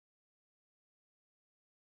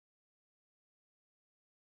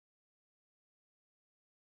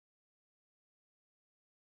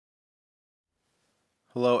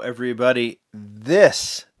Hello everybody.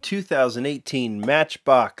 This 2018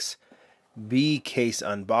 Matchbox B case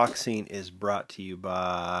unboxing is brought to you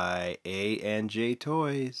by A&J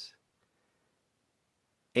Toys.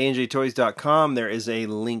 ANJToys.com. There is a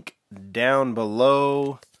link down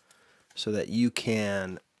below so that you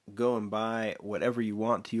can go and buy whatever you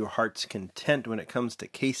want to your heart's content when it comes to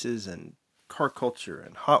cases and car culture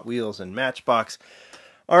and Hot Wheels and Matchbox.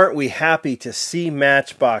 Aren't we happy to see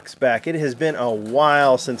Matchbox back? It has been a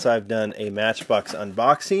while since I've done a Matchbox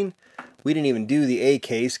unboxing. We didn't even do the A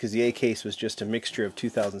case because the A case was just a mixture of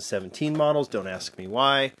 2017 models. Don't ask me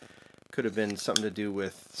why. Could have been something to do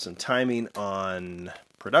with some timing on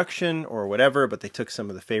production or whatever, but they took some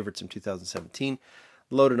of the favorites from 2017,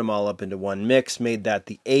 loaded them all up into one mix, made that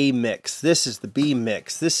the A mix. This is the B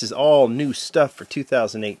mix. This is all new stuff for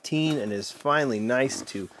 2018 and is finally nice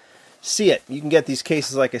to see it. You can get these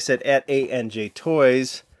cases, like I said, at A&J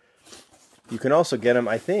Toys. You can also get them,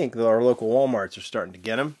 I think, our local Walmarts are starting to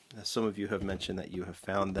get them. Some of you have mentioned that you have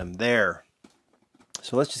found them there.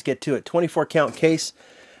 So let's just get to it. 24 count case.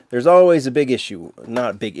 There's always a big issue,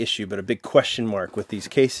 not a big issue, but a big question mark with these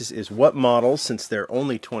cases is what models, since they're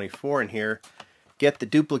only 24 in here, get the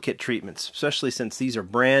duplicate treatments, especially since these are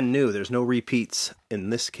brand new. There's no repeats in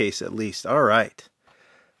this case at least. All right.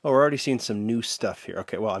 Oh, we're already seeing some new stuff here.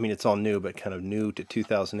 Okay, well, I mean, it's all new, but kind of new to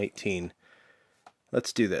 2018.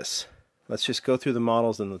 Let's do this. Let's just go through the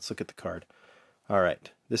models and let's look at the card. All right,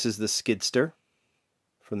 this is the Skidster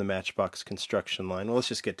from the Matchbox construction line. Well, let's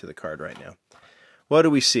just get to the card right now. What do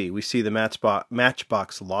we see? We see the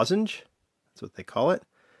Matchbox lozenge. That's what they call it.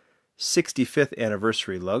 65th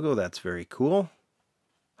anniversary logo. That's very cool.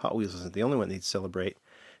 Hot Wheels isn't the only one that needs to celebrate.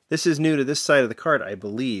 This is new to this side of the card, I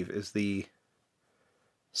believe, is the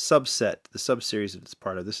subset, the sub-series it's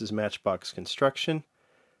part of. This is Matchbox Construction.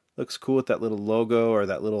 Looks cool with that little logo or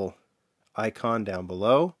that little icon down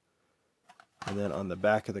below. And then on the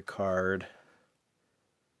back of the card,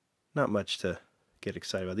 not much to get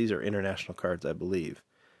excited about. These are international cards, I believe.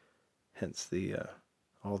 Hence the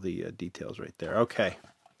all the details right there. Okay.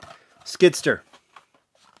 Skidster.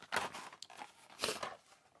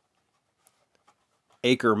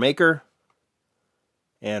 Acre Maker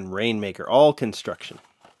and Rainmaker, all construction.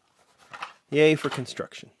 Yay for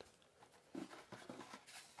construction.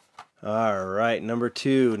 All right, number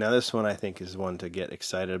 2. Now this one I think is one to get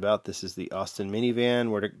excited about. This is the Austin minivan.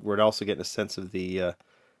 We're also getting a sense of the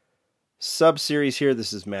sub-series here.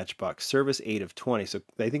 This is Matchbox Service, 8 of 20. So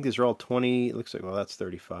I think these are all 20. It looks like, well, that's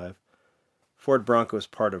 35. Ford Bronco is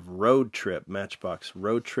part of Road Trip, Matchbox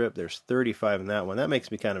Road Trip. There's 35 in that one. That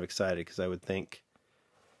makes me kind of excited because I would think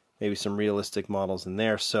maybe some realistic models in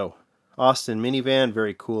there. So Austin minivan,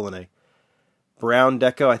 very cool in a brown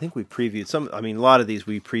deco. I think we previewed some, I mean, a lot of these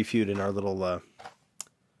we previewed in our little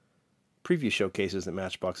preview showcases that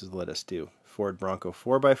Matchbox has let us do. Ford Bronco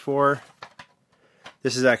 4x4.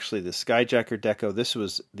 This is actually the Skyjacker deco. This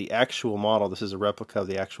was the actual model. This is a replica of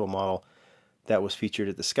the actual model that was featured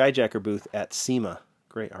at the Skyjacker booth at SEMA.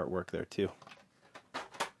 Great artwork there too.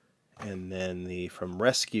 And then the from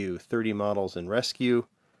Rescue, 30 models in Rescue.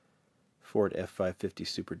 Ford F550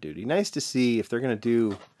 Super Duty. Nice to see if they're going to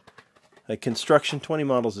do a construction. 20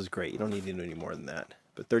 models is great. You don't need to do any more than that.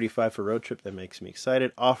 But 35 for Road Trip, that makes me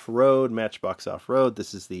excited. Off-Road, Matchbox Off-Road.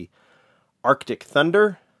 This is the Arctic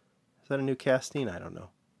Thunder. Is that a new casting? I don't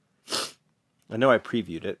know. I know I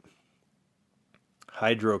previewed it.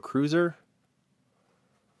 Hydro Cruiser.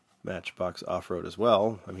 Matchbox Off-Road as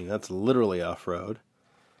well. I mean, that's literally off-road.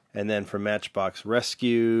 And then for Matchbox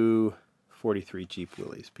Rescue, 43 Jeep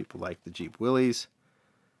Willys. People like the Jeep Willys.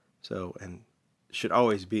 So, and should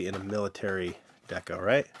always be in a military deco,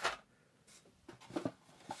 right?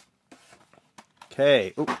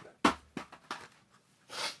 Okay. Oop.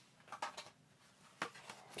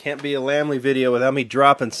 Can't be a Lamley video without me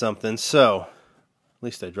dropping something, so at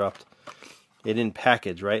least I dropped it in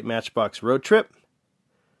package, right? Matchbox Road Trip.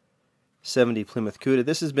 70 Plymouth Cuda.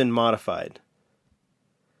 This has been modified.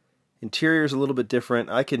 Interior is a little bit different.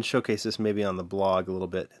 I can showcase this maybe on the blog a little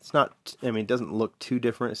bit. It's not, I mean, it doesn't look too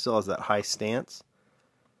different. It still has that high stance,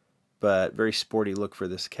 but very sporty look for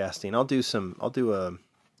this casting. I'll do a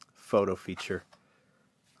photo feature.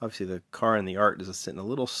 Obviously the car and the art is sitting a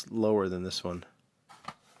little lower than this one.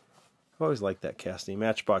 I've always liked that casting.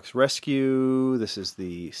 Matchbox Rescue. This is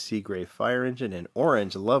the Sea Gray fire engine in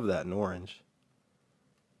orange. I love that in orange.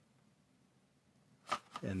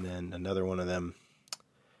 And then another one of them,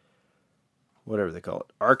 whatever they call it,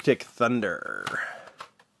 Arctic Thunder.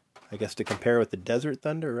 I guess to compare with the Desert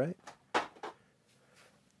Thunder, right?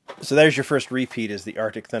 So there's your first repeat, is the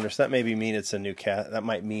Arctic Thunder. So that maybe mean it's a new that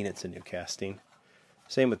might mean it's a new casting.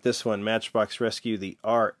 Same with this one, Matchbox Rescue, the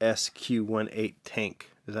RSQ-18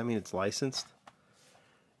 tank. Does that mean it's licensed?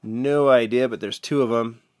 No idea, but there's 2 of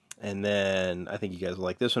them. And then I think you guys will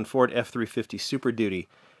like this one, Ford F-350 Super Duty.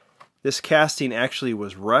 This casting actually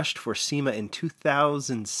was rushed for SEMA in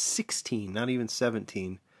 2016, not even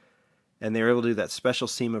 17. And they were able to do that special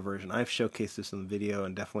SEMA version. I've showcased this in the video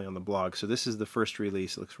and definitely on the blog. So this is the first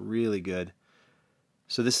release. It looks really good.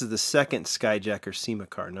 So this is the second Skyjacker SEMA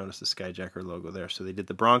car. Notice the Skyjacker logo there. So they did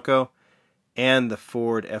the Bronco and the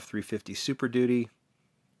Ford F-350 Super Duty.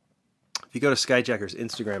 If you go to Skyjacker's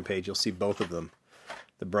Instagram page, you'll see both of them,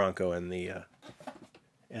 the Bronco and the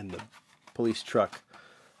police truck.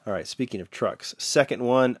 All right, speaking of trucks, second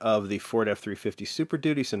one of the Ford F-350 Super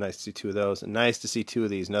Duty, so nice to see 2 of those. And nice to see 2 of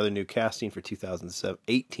these. Another new casting for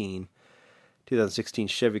 2016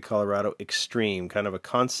 Chevy Colorado Extreme. Kind of a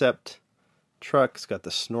concept truck. It's got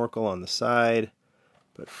the snorkel on the side,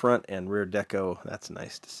 but front and rear deco, that's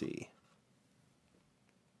nice to see.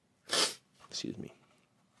 Excuse me.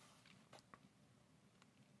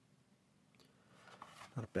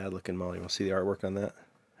 Not a bad looking model. You want to see the artwork on that?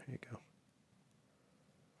 There you go.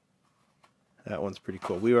 That one's pretty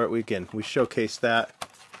cool. We showcased that.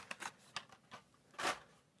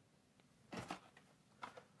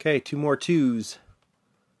 Okay, 2 more 2s.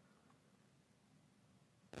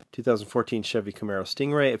 2014 Chevy Camaro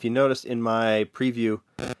Stingray. If you noticed in my preview,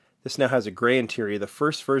 this now has a gray interior. The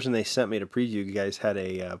first version they sent me to preview, you guys had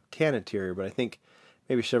a tan interior, but I think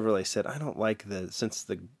maybe Chevrolet said, I don't like since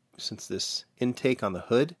this intake on the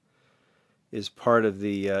hood is part of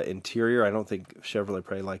the interior. I don't think Chevrolet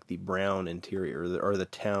probably liked the brown interior or the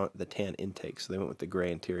tan intake, so they went with the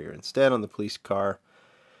gray interior instead on the police car.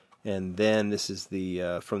 And then this is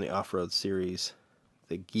the from the off-road series,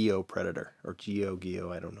 the Geo Predator or Geo,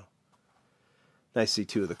 I don't know. Nice to see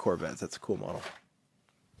 2 of the Corvettes. That's a cool model.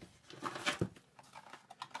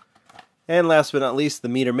 And last but not least, the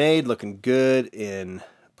Meter Maid, looking good in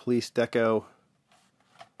police deco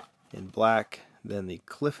in black. Then the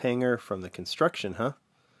Cliffhanger from the construction, huh?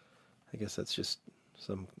 I guess that's just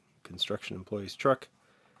some construction employee's truck.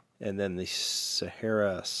 And then the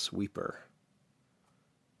Sahara Sweeper,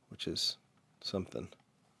 which is something.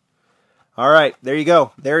 All right, there you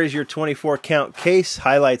go. There is your 24 count case.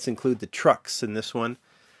 Highlights include the trucks in this one.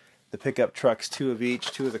 The pickup trucks, 2 of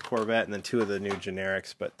each, 2 of the Corvette, and then 2 of the new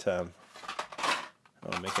generics. But, oh,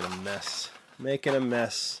 making a mess. Making a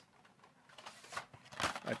mess.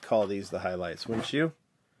 I'd call these the highlights, wouldn't you?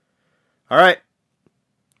 All right.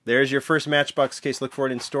 There's your first Matchbox case. Look for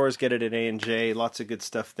it in stores. Get it at A&J. Lots of good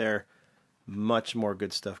stuff there. Much more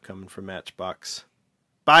good stuff coming from Matchbox.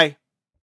 Bye.